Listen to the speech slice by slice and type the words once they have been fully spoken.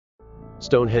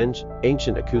Stonehenge,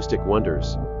 ancient acoustic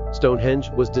wonders.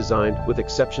 Stonehenge was designed with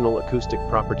exceptional acoustic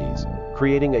properties,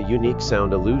 creating a unique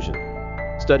sound illusion.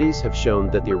 Studies have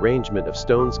shown that the arrangement of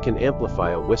stones can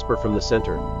amplify a whisper from the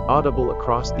center, audible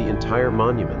across the entire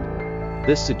monument.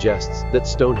 This suggests that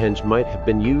Stonehenge might have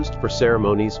been used for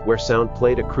ceremonies where sound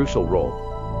played a crucial role.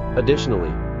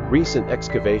 Additionally, recent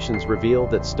excavations reveal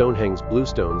that Stonehenge's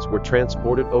bluestones were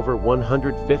transported over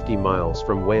 150 miles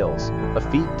from Wales, a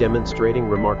feat demonstrating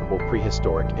remarkable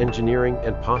prehistoric engineering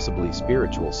and possibly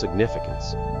spiritual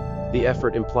significance. The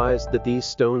effort implies that these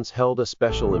stones held a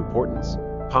special importance,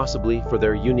 possibly for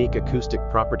their unique acoustic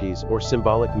properties or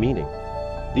symbolic meaning.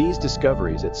 These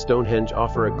discoveries at Stonehenge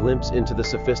offer a glimpse into the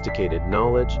sophisticated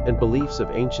knowledge and beliefs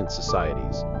of ancient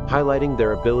societies, highlighting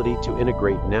their ability to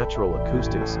integrate natural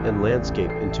acoustics and landscape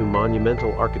into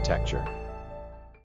monumental architecture.